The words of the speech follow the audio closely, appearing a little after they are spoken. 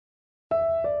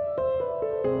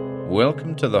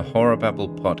Welcome to the Horror Babble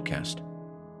podcast.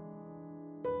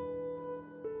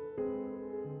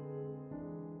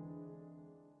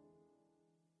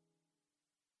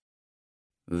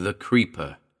 The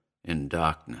Creeper in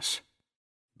Darkness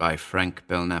by Frank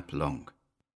Belknap Long.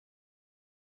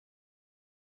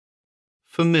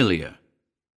 Familiar,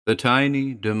 the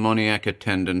tiny demoniac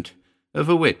attendant of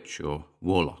a witch or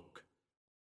warlock.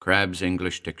 Crabbe's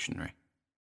English Dictionary.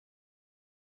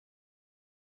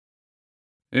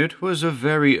 It was a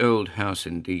very old house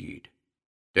indeed.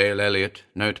 Dale Elliot,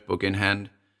 notebook in hand,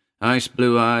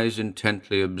 ice-blue eyes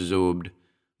intently absorbed,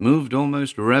 moved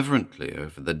almost reverently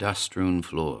over the dust-strewn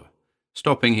floor,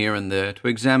 stopping here and there to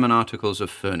examine articles of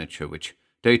furniture which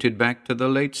dated back to the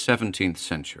late 17th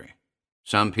century.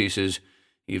 Some pieces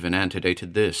even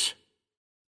antedated this.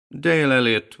 Dale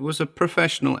Elliot was a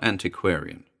professional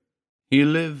antiquarian. He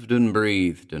lived and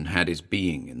breathed and had his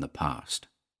being in the past.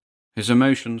 His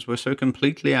emotions were so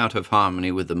completely out of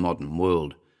harmony with the modern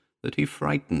world that he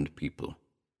frightened people.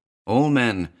 All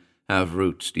men have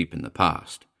roots deep in the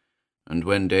past, and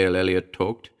when Dale Elliot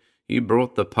talked, he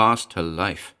brought the past to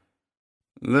life.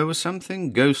 There was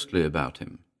something ghostly about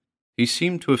him. He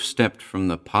seemed to have stepped from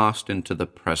the past into the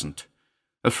present,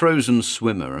 a frozen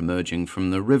swimmer emerging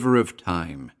from the river of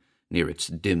time near its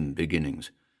dim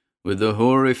beginnings, with the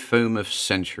hoary foam of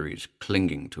centuries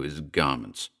clinging to his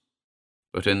garments.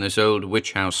 But in this old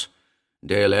witch house,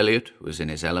 Dale Elliot was in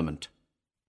his element.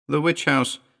 The witch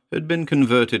house had been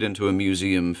converted into a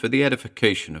museum for the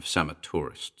edification of summer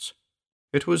tourists.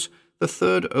 It was the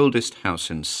third oldest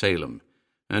house in Salem,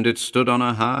 and it stood on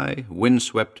a high,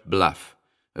 windswept bluff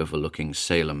overlooking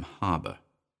Salem Harbor.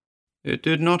 It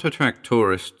did not attract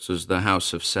tourists as the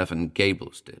House of Seven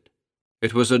Gables did.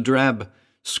 It was a drab,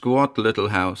 squat little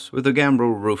house with a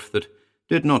gambrel roof that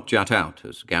did not jut out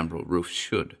as gambrel roofs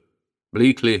should.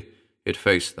 Bleakly, it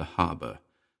faced the harbor,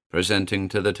 presenting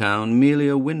to the town merely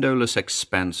a windowless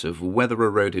expanse of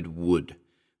weather-eroded wood,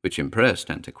 which impressed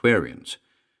antiquarians,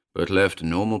 but left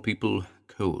normal people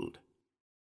cold.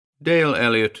 Dale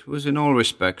Elliot was in all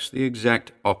respects the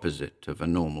exact opposite of a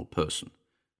normal person.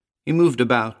 He moved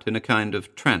about in a kind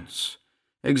of trance,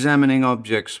 examining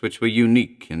objects which were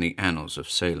unique in the annals of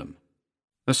Salem.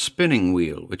 A spinning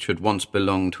wheel which had once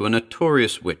belonged to a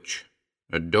notorious witch,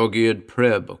 a dog-eared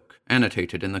prayer book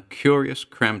annotated in the curious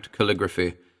cramped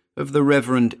calligraphy of the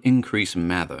Reverend Increase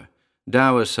Mather,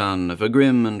 dour son of a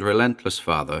grim and relentless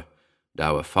father,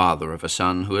 dour father of a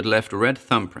son who had left red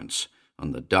thumbprints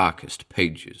on the darkest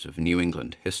pages of New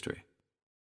England history.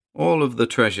 All of the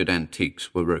treasured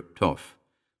antiques were roped off,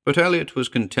 but Elliot was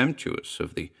contemptuous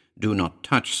of the "do not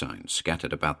touch" signs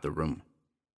scattered about the room.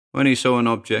 When he saw an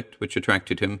object which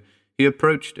attracted him, he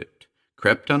approached it,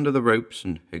 crept under the ropes,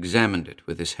 and examined it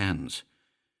with his hands.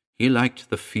 He liked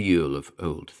the feel of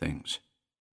old things.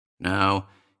 Now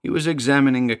he was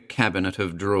examining a cabinet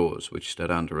of drawers which stood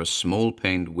under a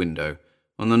small-paned window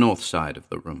on the north side of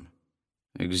the room,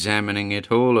 examining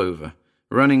it all over,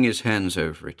 running his hands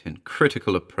over it in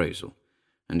critical appraisal,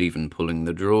 and even pulling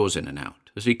the drawers in and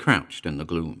out as he crouched in the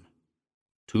gloom.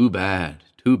 Too bad,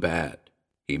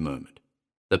 he murmured.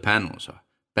 The panels are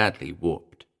badly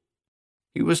warped.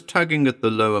 He was tugging at the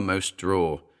lowermost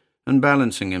drawer and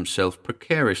balancing himself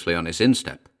precariously on his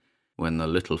instep when the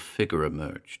little figure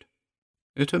emerged.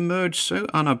 It emerged so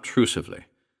unobtrusively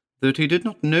that he did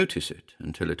not notice it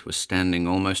until it was standing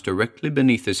almost directly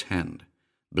beneath his hand,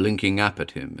 blinking up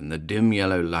at him in the dim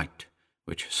yellow light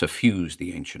which suffused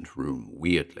the ancient room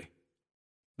weirdly.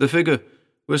 The figure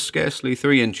was scarcely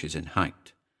 3 inches in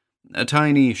height, a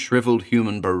tiny, shriveled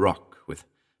human baroque with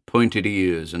pointed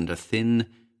ears and a thin,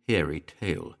 hairy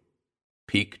tail.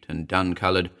 Peaked and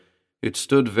dun-colored, it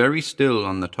stood very still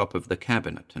on the top of the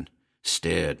cabinet and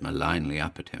stared malignly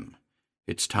up at him,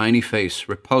 its tiny face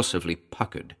repulsively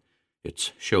puckered,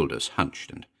 its shoulders hunched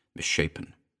and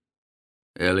misshapen.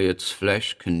 Elliot's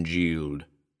flesh congealed.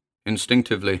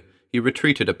 Instinctively, he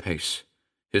retreated a pace,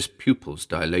 his pupils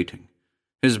dilating,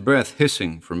 his breath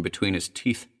hissing from between his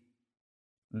teeth.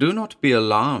 "Do not be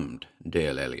alarmed,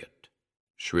 Dale Elliot,"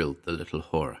 shrilled the little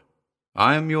horror.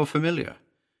 "I am your familiar.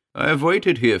 I have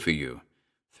waited here for you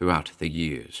throughout the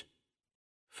years."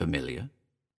 "Familiar?"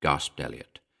 gasped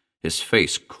Elliot, his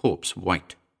face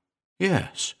corpse-white.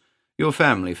 "Yes, your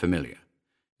family familiar.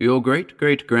 Your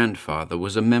great-great-grandfather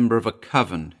was a member of a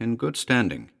coven in good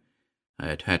standing. I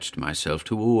attached myself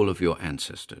to all of your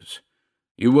ancestors.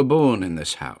 You were born in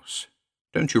this house.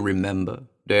 Don't you remember,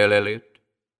 Dale Elliot?"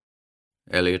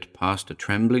 Elliot passed a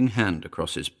trembling hand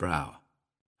across his brow.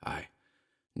 "I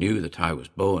knew that I was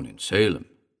born in Salem,"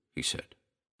 he said,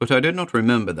 "but I did not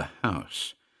remember the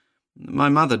house. My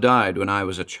mother died when I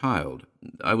was a child.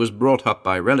 I was brought up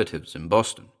by relatives in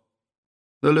Boston."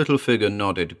 The little figure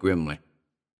nodded grimly.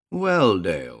 "Well,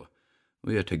 Dale,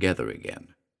 we are together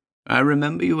again. I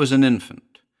remember you as an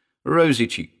infant,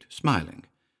 rosy-cheeked, smiling,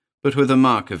 but with the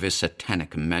mark of his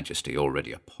satanic majesty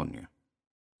already upon you."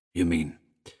 "You mean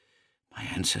my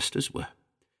ancestors were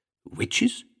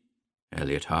witches?"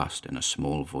 Elliot asked in a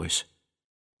small voice.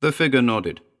 The figure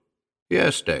nodded.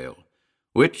 "Yes, Dale,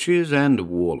 witches and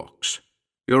warlocks.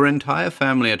 Your entire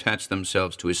family attached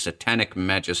themselves to his satanic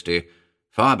majesty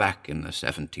far back in the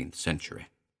 17th century."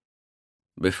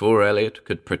 Before Elliot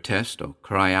could protest or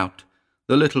cry out,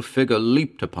 the little figure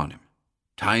leaped upon him.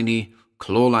 Tiny,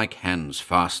 claw-like hands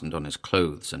fastened on his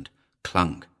clothes and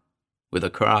clung. With a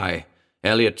cry,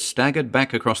 Elliot staggered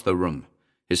back across the room,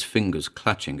 his fingers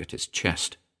clutching at his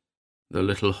chest. The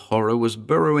little horror was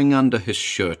burrowing under his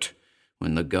shirt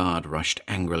when the guard rushed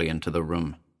angrily into the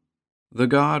room. The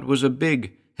guard was a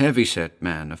big, heavy-set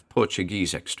man of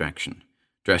Portuguese extraction,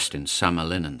 dressed in summer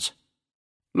linens.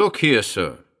 "Look here,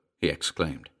 sir," he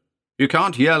exclaimed. "You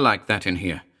can't yell like that in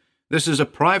here. This is a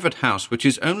private house which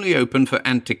is only open for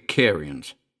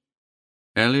antiquarians."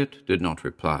 Elliot did not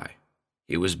reply.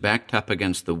 He was backed up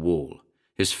against the wall,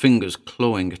 his fingers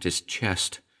clawing at his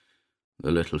chest.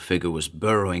 The little figure was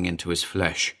burrowing into his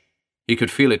flesh. He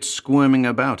could feel it squirming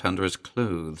about under his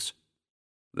clothes.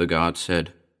 The guard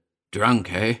said,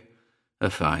 "Drunk, eh? A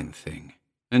fine thing.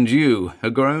 And you,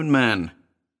 a grown man."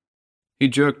 He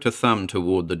jerked a thumb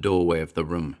toward the doorway of the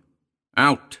room.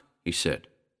 "Out," he said.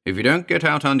 "If you don't get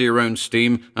out under your own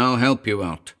steam, I'll help you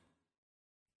out."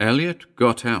 Elliot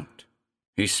got out.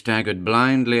 He staggered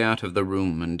blindly out of the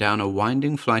room and down a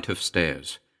winding flight of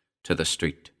stairs to the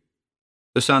street.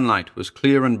 The sunlight was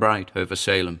clear and bright over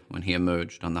Salem when he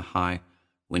emerged on the high,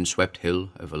 windswept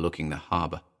hill overlooking the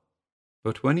harbor.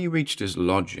 But when he reached his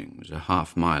lodgings a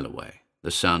half-mile away,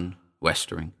 the sun,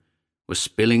 westering, was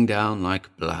spilling down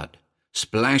like blood,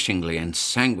 splashingly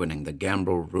ensanguining the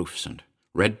gambrel roofs and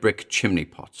red-brick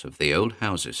chimney-pots of the old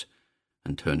houses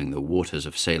and turning the waters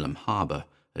of Salem harbor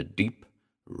a deep,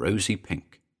 rosy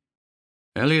pink.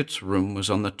 Elliot's room was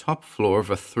on the top floor of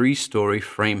a 3-story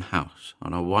frame house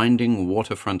on a winding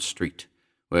waterfront street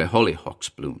where hollyhocks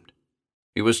bloomed.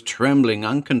 He was trembling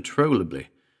uncontrollably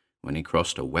when he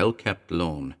crossed a well-kept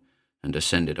lawn and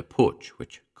ascended a porch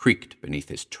which creaked beneath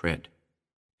his tread.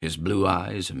 His blue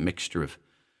eyes a mixture of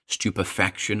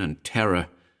stupefaction and terror,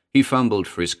 he fumbled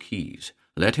for his keys,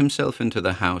 let himself into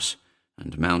the house,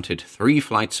 and mounted 3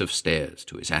 flights of stairs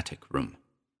to his attic room.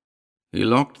 He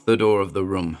locked the door of the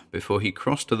room before he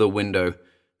crossed to the window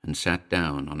and sat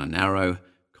down on a narrow,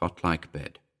 cot-like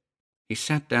bed. He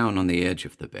sat down on the edge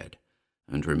of the bed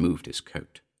and removed his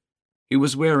coat. He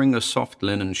was wearing a soft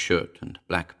linen shirt and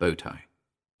black bow tie.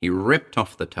 He ripped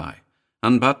off the tie,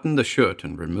 unbuttoned the shirt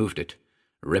and removed it,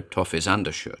 ripped off his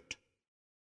undershirt.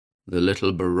 The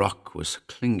little Baroque was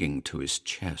clinging to his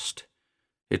chest.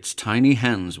 Its tiny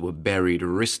hands were buried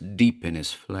wrist-deep in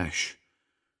his flesh.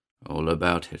 All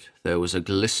about it there was a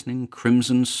glistening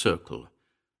crimson circle,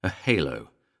 a halo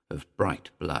of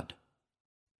bright blood.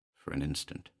 For an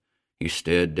instant he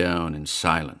stared down in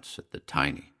silence at the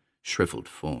tiny, shriveled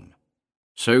form.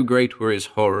 So great were his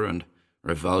horror and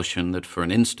revulsion that for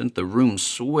an instant the room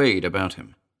swayed about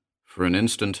him. For an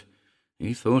instant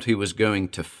he thought he was going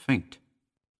to faint.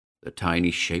 The tiny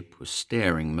shape was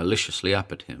staring maliciously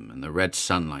up at him in the red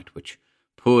sunlight which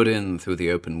poured in through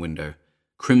the open window,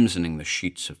 crimsoning the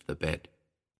sheets of the bed.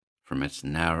 From its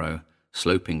narrow,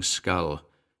 sloping skull,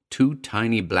 2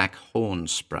 tiny black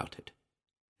horns sprouted.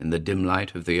 In the dim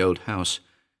light of the old house,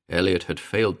 Elliot had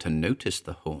failed to notice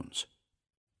the horns.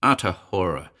 Utter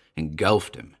horror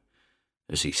engulfed him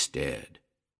as he stared.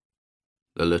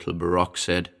 The little Baroque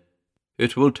said,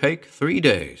 "It will take 3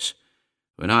 days.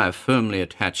 When I have firmly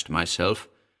attached myself,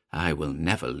 I will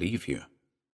never leave you."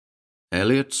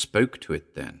 Elliot spoke to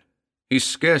it then. He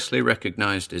scarcely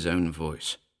recognized his own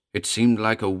voice. It seemed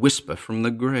like a whisper from the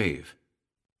grave.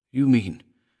 "You mean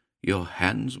your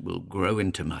hands will grow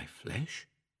into my flesh?"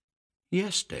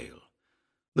 "Yes, Dale.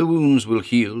 The wounds will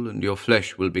heal and your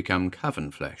flesh will become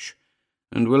coven flesh,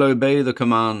 and will obey the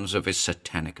commands of his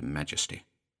satanic majesty.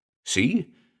 See,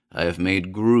 I have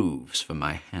made grooves for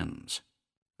my hands.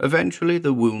 Eventually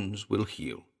the wounds will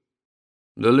heal."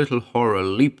 The little horror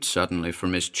leaped suddenly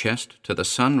from his chest to the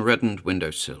sun-reddened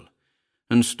windowsill,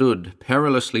 and stood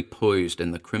perilously poised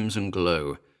in the crimson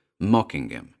glow, mocking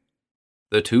him.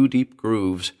 The 2 deep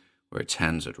grooves, where its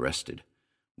hands had rested,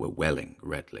 were welling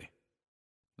redly.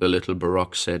 The little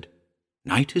Baroque said,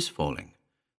 "Night is falling.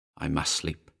 I must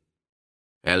sleep."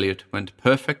 Elliot went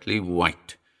perfectly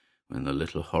white when the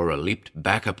little horror leaped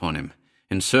back upon him,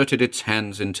 inserted its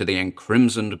hands into the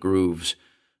encrimsoned grooves,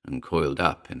 and coiled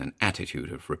up in an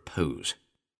attitude of repose.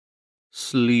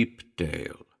 "Sleep,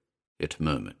 Dale," it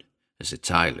murmured, as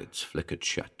its eyelids flickered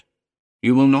shut.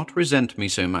 "You will not resent me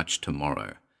so much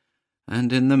tomorrow,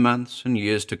 and in the months and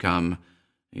years to come,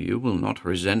 you will not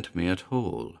resent me at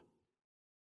all."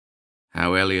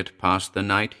 How Elliot passed the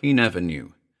night he never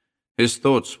knew. His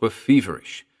thoughts were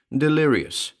feverish,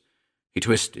 delirious. He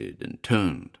twisted and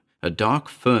turned, a dark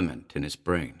ferment in his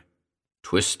brain.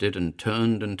 Twisted and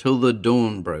turned until the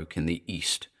dawn broke in the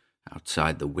east,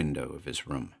 outside the window of his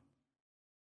room.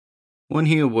 When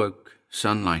he awoke,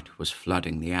 sunlight was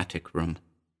flooding the attic room.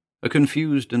 A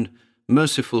confused and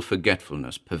merciful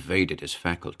forgetfulness pervaded his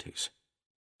faculties.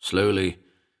 Slowly,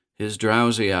 his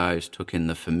drowsy eyes took in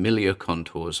the familiar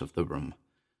contours of the room,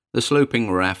 the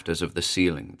sloping rafters of the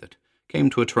ceiling that came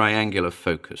to a triangular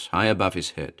focus high above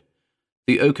his head,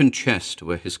 the oaken chest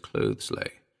where his clothes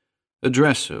lay, a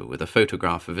dresser with a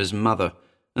photograph of his mother,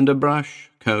 and a brush,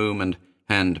 comb, and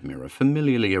hand mirror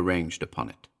familiarly arranged upon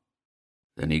it.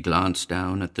 Then he glanced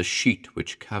down at the sheet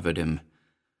which covered him,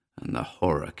 and the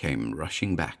horror came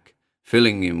rushing back,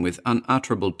 filling him with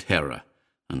unutterable terror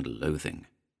and loathing.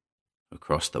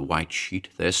 Across the white sheet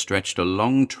there stretched a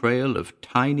long trail of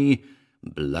tiny,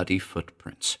 bloody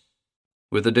footprints.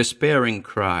 With a despairing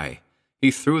cry,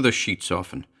 he threw the sheets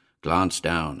off and glanced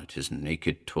down at his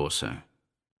naked torso.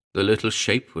 The little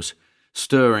shape was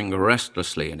stirring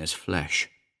restlessly in his flesh.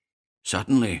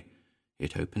 Suddenly,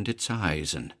 it opened its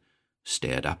eyes and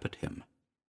stared up at him.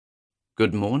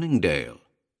 "Good morning, Dale,"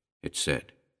 it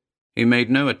said. He made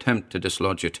no attempt to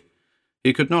dislodge it.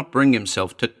 He could not bring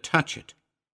himself to touch it.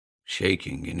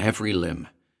 Shaking in every limb,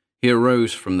 he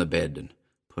arose from the bed and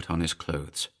put on his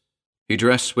clothes. He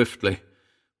dressed swiftly,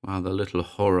 while the little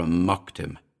horror mocked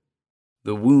him.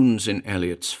 The wounds in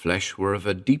Elliot's flesh were of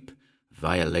a deep,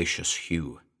 violaceous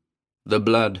hue. The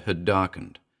blood had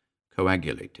darkened,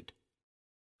 coagulated.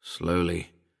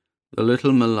 Slowly, the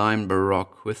little malign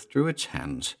Baroque withdrew its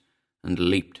hands and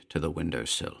leaped to the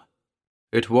window-sill.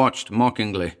 It watched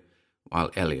mockingly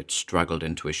while Elliot struggled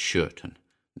into his shirt and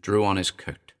drew on his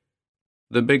coat.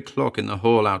 The big clock in the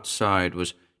hall outside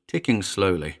was ticking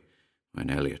slowly when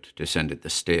Elliot descended the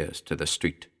stairs to the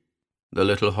street. The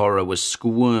little horror was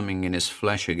squirming in his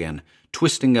flesh again,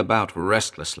 twisting about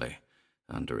restlessly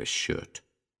under his shirt.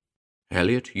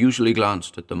 Elliot usually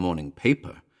glanced at the morning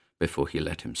paper before he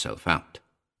let himself out,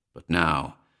 but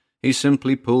now he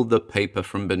simply pulled the paper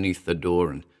from beneath the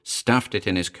door and stuffed it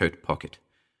in his coat pocket,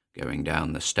 going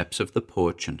down the steps of the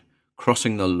porch and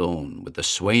crossing the lawn with the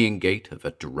swaying gait of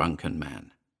a drunken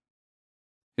man.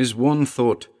 His one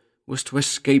thought was to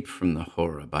escape from the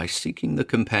horror by seeking the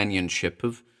companionship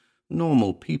of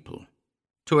normal people,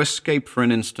 to escape for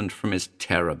an instant from his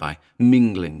terror by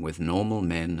mingling with normal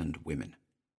men and women.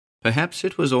 Perhaps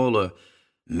it was all a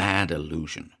mad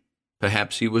illusion.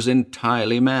 Perhaps he was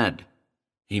entirely mad.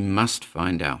 He must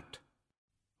find out.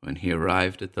 When he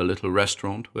arrived at the little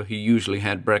restaurant where he usually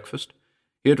had breakfast,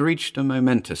 he had reached a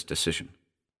momentous decision.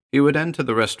 He would enter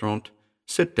the restaurant,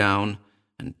 sit down,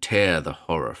 and tear the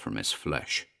horror from his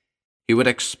flesh. He would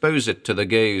expose it to the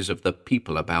gaze of the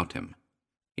people about him.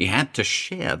 He had to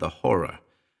share the horror.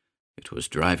 It was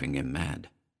driving him mad.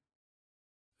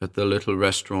 At the little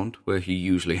restaurant where he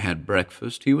usually had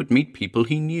breakfast, he would meet people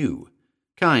he knew,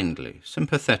 kindly,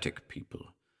 sympathetic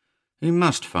people. He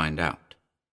must find out.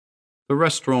 The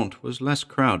restaurant was less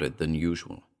crowded than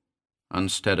usual.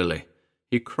 Unsteadily,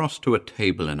 he crossed to a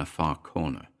table in a far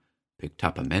corner, picked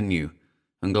up a menu,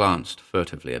 and glanced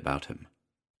furtively about him.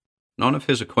 None of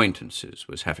his acquaintances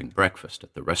was having breakfast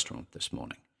at the restaurant this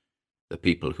morning. The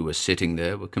people who were sitting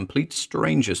there were complete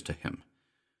strangers to him.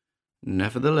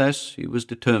 Nevertheless, he was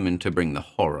determined to bring the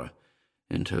horror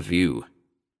into view.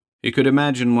 He could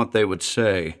imagine what they would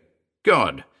say.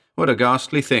 "God, what a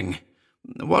ghastly thing!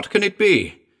 What can it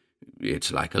be?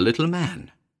 It's like a little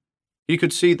man." He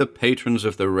could see the patrons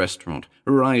of the restaurant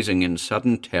rising in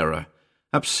sudden terror,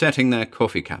 upsetting their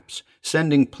coffee cups,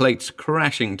 sending plates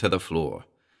crashing to the floor.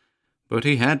 But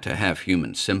he had to have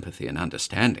human sympathy and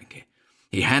understanding.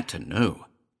 He had to know.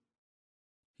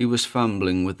 He was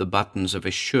fumbling with the buttons of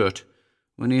his shirt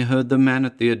when he heard the man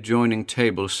at the adjoining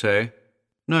table say,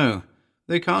 "No,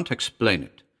 they can't explain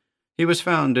it. He was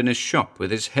found in his shop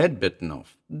with his head bitten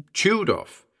off, chewed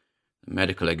off. The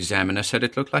medical examiner said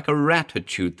it looked like a rat had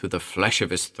chewed through the flesh of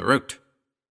his throat."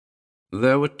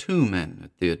 There were two men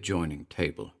at the adjoining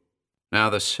table. Now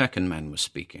the second man was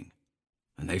speaking,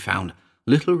 and they found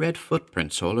little red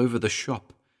footprints all over the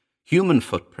shop, human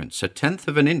footprints 1/10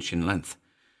 of an inch in length.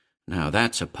 Now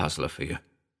that's a puzzler for you.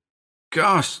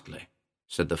 "Ghastly,"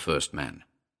 said the first man.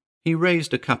 He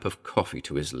raised a cup of coffee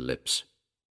to his lips.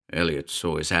 Elliot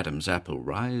saw his Adam's apple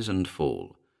rise and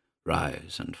fall,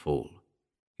 rise and fall.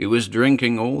 He was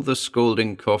drinking all the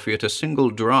scalding coffee at a single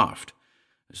draught,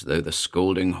 as though the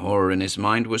scalding horror in his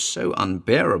mind was so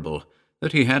unbearable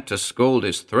that he had to scald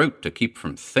his throat to keep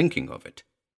from thinking of it.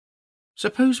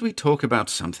 "Suppose we talk about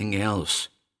something else,"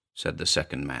 said the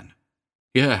second man.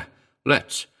 "Yeah,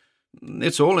 let's.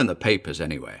 It's all in the papers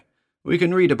anyway. We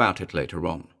can read about it later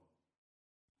on."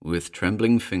 With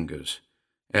trembling fingers,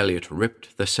 Elliot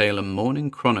ripped the Salem Morning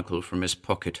Chronicle from his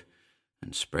pocket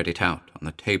and spread it out on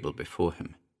the table before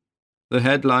him. The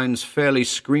headlines fairly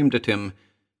screamed at him,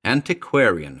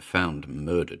 "Antiquarian Found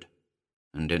Murdered,"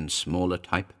 and in smaller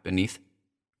type beneath,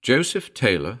 "Joseph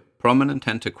Taylor, prominent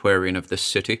antiquarian of this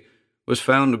city, was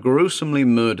found gruesomely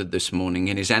murdered this morning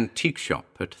in his antique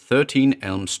shop at 13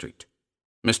 Elm Street.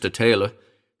 Mr. Taylor,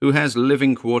 who has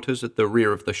living quarters at the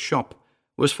rear of the shop,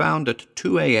 was found at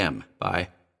 2 a.m. by—"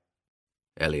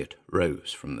 Elliot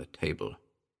rose from the table.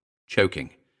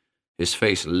 Choking, his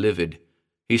face livid,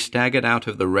 he staggered out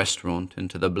of the restaurant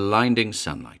into the blinding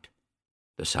sunlight.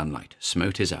 The sunlight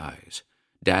smote his eyes,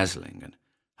 dazzling and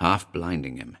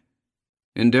half-blinding him.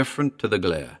 Indifferent to the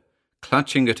glare,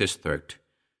 clutching at his throat,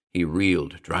 he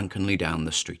reeled drunkenly down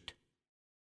the street.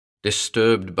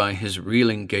 Disturbed by his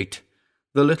reeling gait,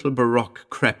 the little Baroque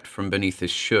crept from beneath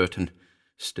his shirt and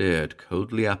stared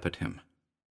coldly up at him.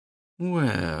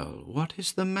 "Well, what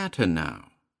is the matter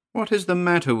now? What is the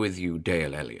matter with you,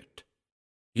 Dale Elliot?"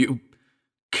 "You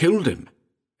killed him,"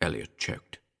 Elliot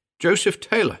choked. "Joseph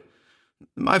Taylor,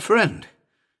 my friend.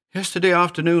 Yesterday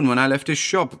afternoon when I left his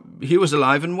shop, he was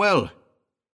alive and well."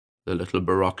 The little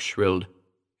Baroque shrilled.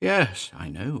 "Yes, I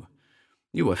know.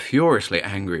 You were furiously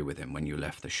angry with him when you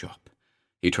left the shop.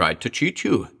 He tried to cheat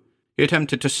you. He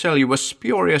attempted to sell you a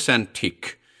spurious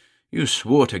antique. You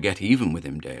swore to get even with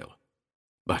him, Dale."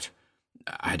 "But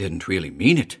I didn't really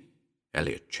mean it,"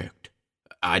 Elliot choked.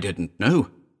 "I didn't know."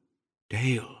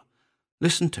 "Dale,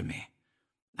 listen to me.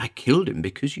 I killed him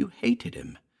because you hated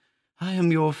him. I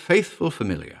am your faithful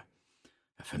familiar.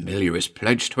 A familiar is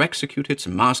pledged to execute its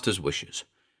master's wishes.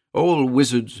 All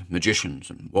wizards, magicians,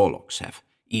 and warlocks have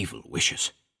evil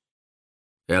wishes."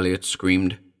 Elliot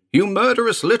screamed, "You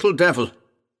murderous little devil!"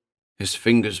 His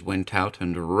fingers went out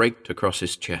and raked across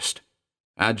his chest.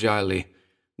 Agilely,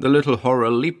 the little horror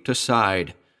leaped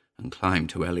aside and climbed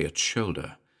to Elliot's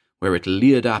shoulder, where it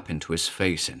leered up into his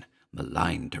face in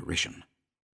malign derision.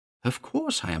 "Of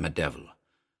course I am a devil.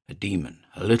 A demon,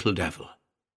 a little devil."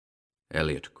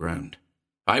 Elliot groaned.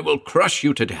 "I will crush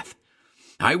you to death.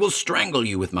 I will strangle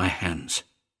you with my hands."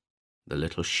 The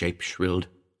little shape shrilled.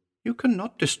 "You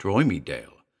cannot destroy me,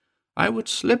 Dale. I would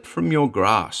slip from your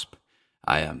grasp.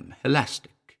 I am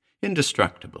elastic,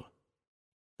 indestructible."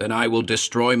 "Then I will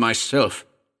destroy myself."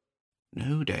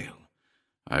 "No, Dale.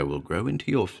 I will grow into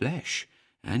your flesh,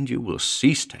 and you will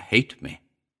cease to hate me."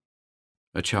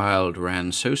 A child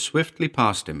ran so swiftly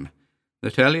past him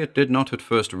that Elliot did not at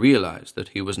first realize that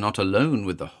he was not alone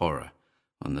with the horror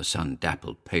on the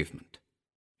sun-dappled pavement.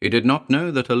 He did not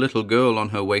know that a little girl on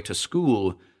her way to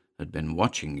school had been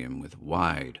watching him with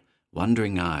wide,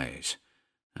 wondering eyes,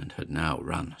 and had now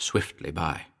run swiftly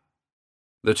by.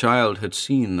 The child had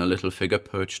seen the little figure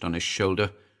perched on his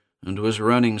shoulder, and was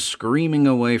running screaming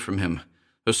away from him,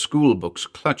 her schoolbooks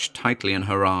clutched tightly in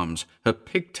her arms, her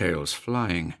pigtails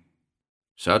flying.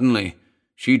 Suddenly,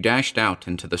 she dashed out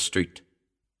into the street.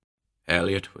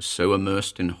 Elliot was so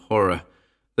immersed in horror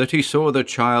that he saw the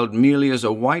child merely as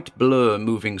a white blur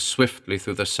moving swiftly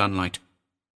through the sunlight.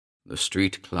 The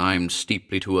street climbed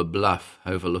steeply to a bluff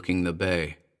overlooking the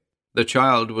bay. The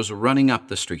child was running up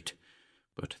the street,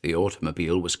 but the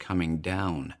automobile was coming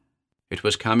down. It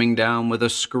was coming down with a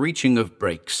screeching of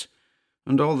brakes,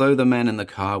 and although the man in the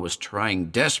car was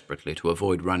trying desperately to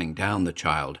avoid running down the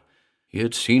child, he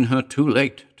had seen her too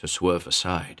late to swerve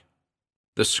aside.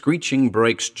 The screeching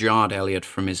brakes jarred Elliot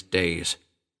from his daze.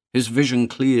 His vision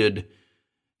cleared.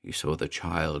 He saw the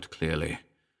child clearly,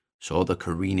 saw the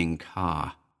careening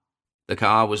car. The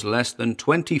car was less than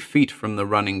 20 feet from the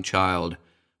running child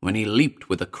when he leaped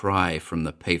with a cry from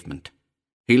the pavement.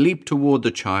 He leaped toward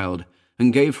the child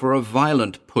and gave her a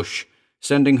violent push,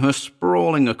 sending her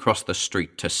sprawling across the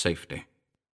street to safety.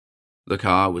 The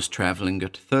car was traveling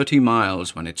at 30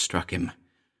 miles when it struck him.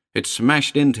 It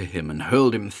smashed into him and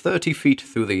hurled him 30 feet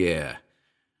through the air.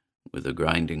 With a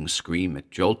grinding scream,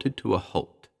 it jolted to a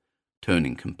halt,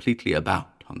 turning completely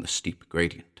about on the steep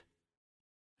gradient.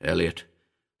 Elliot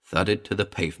thudded to the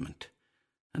pavement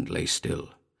and lay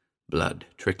still, blood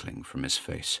trickling from his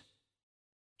face.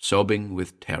 Sobbing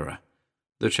with terror,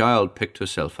 the child picked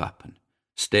herself up and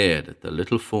stared at the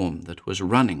little form that was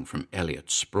running from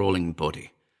Elliot's sprawling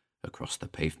body across the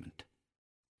pavement.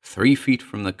 3 feet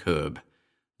from the curb,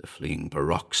 the fleeing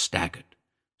Baroque staggered,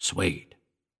 swayed.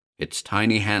 Its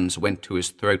tiny hands went to his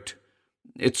throat.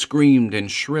 It screamed in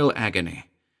shrill agony.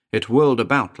 It whirled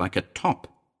about like a top.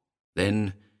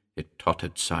 Then it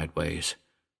tottered sideways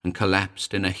and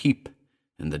collapsed in a heap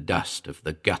in the dust of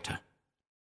the gutter.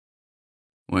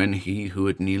 When he who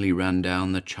had nearly run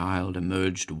down the child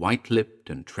emerged white-lipped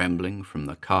and trembling from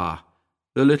the car,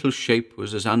 the little shape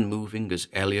was as unmoving as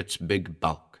Elliot's big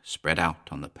bulk spread out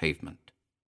on the pavement.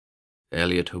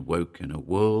 Elliot awoke in a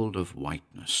world of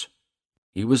whiteness.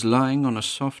 He was lying on a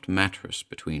soft mattress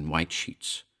between white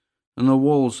sheets, and the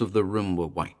walls of the room were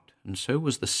white, and so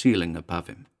was the ceiling above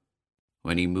him.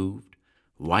 When he moved,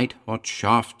 white-hot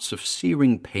shafts of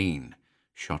searing pain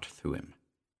shot through him.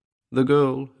 The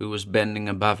girl, who was bending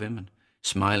above him and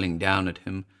smiling down at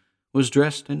him, was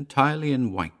dressed entirely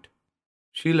in white.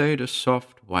 She laid a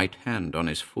soft white hand on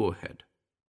his forehead.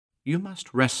 "You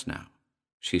must rest now,"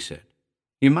 she said.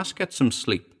 "You must get some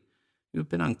sleep. You've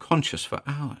been unconscious for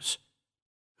hours."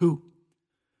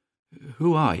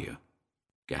 Who are you?"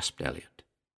 gasped Elliot.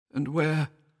 "And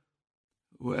where?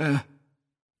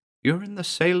 "You're in the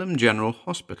Salem General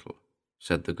Hospital,"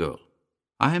 said the girl.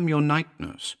 "I am your night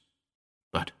nurse."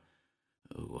 "But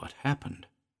what happened?"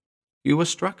 "You were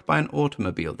struck by an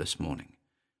automobile this morning.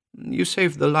 You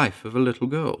saved the life of a little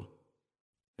girl."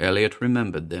 Elliot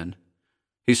remembered then.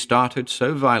 He started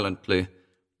so violently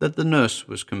that the nurse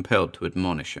was compelled to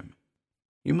admonish him.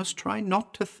 "You must try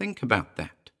not to think about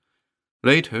that.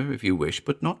 Later, if you wish,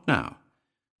 but not now.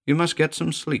 You must get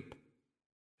some sleep."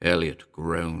 Elliot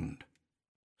groaned.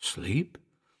 "Sleep?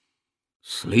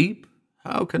 Sleep?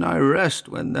 How can I rest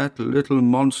when that little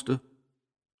monster—"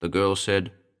 The girl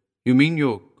said, "You mean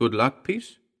your good luck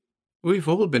piece? We've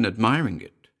all been admiring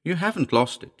it. You haven't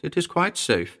lost it. It is quite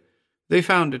safe. They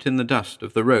found it in the dust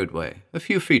of the roadway, a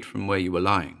few feet from where you were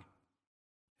lying."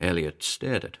 Elliot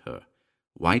stared at her,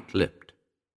 white-lipped.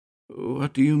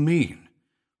 "What do you mean?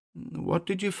 What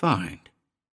did you find?"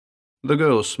 The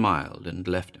girl smiled and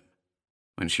left him.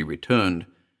 When she returned,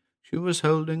 she was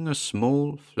holding a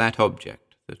small, flat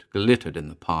object that glittered in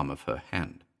the palm of her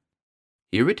hand.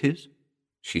 "Here it is,"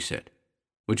 she said.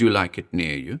 "Would you like it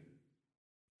near you?"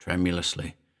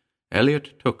 Tremulously,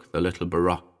 Elliot took the little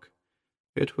Baroque.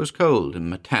 It was cold and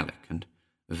metallic and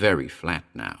very flat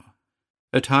now,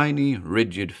 a tiny,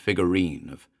 rigid figurine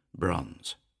of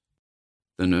bronze.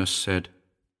 The nurse said,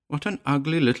 "What an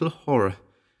ugly little horror.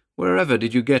 Wherever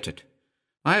did you get it?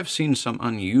 I have seen some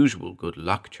unusual good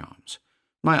luck charms.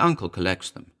 My uncle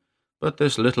collects them, but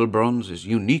this little bronze is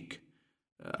unique.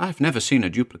 I've never seen a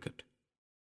duplicate."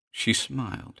 She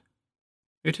smiled.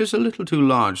 "It is a little too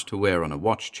large to wear on a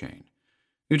watch chain.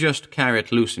 You just carry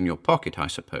it loose in your pocket, I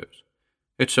suppose.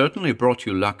 It certainly brought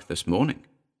you luck this morning."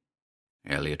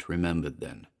 Elliot remembered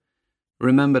then.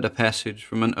 Remembered a passage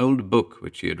from an old book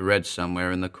which he had read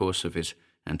somewhere in the course of his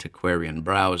antiquarian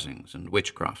browsings and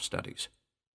witchcraft studies.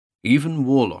 Even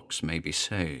warlocks may be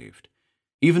saved,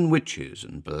 even witches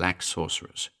and black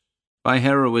sorcerers. By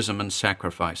heroism and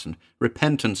sacrifice and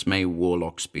repentance may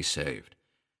warlocks be saved.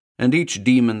 And each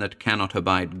demon that cannot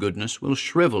abide goodness will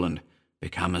shrivel and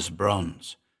become as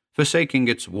bronze, forsaking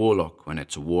its warlock when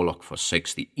its warlock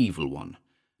forsakes the evil one,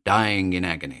 dying in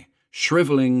agony,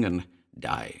 shriveling and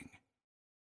dying.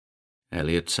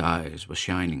 Elliot's eyes were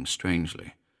shining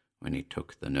strangely when he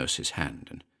took the nurse's hand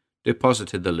and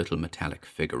deposited the little metallic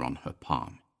figure on her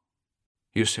palm.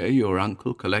 "You say your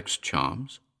uncle collects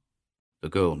charms?" The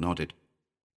girl nodded.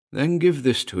 "Then give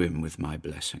this to him with my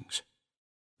blessings."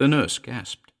 The nurse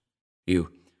gasped.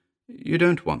 You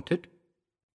don't want it?"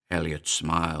 Elliot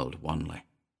smiled wanly.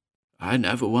 "I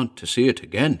never want to see it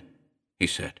again," he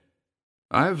said.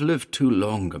 "I've lived too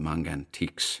long among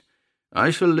antiques.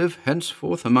 I shall live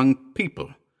henceforth among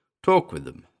people, talk with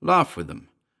them, laugh with them,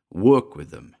 work with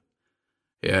them.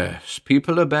 Yes,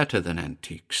 people are better than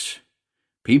antiques.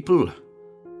 People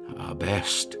are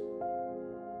best."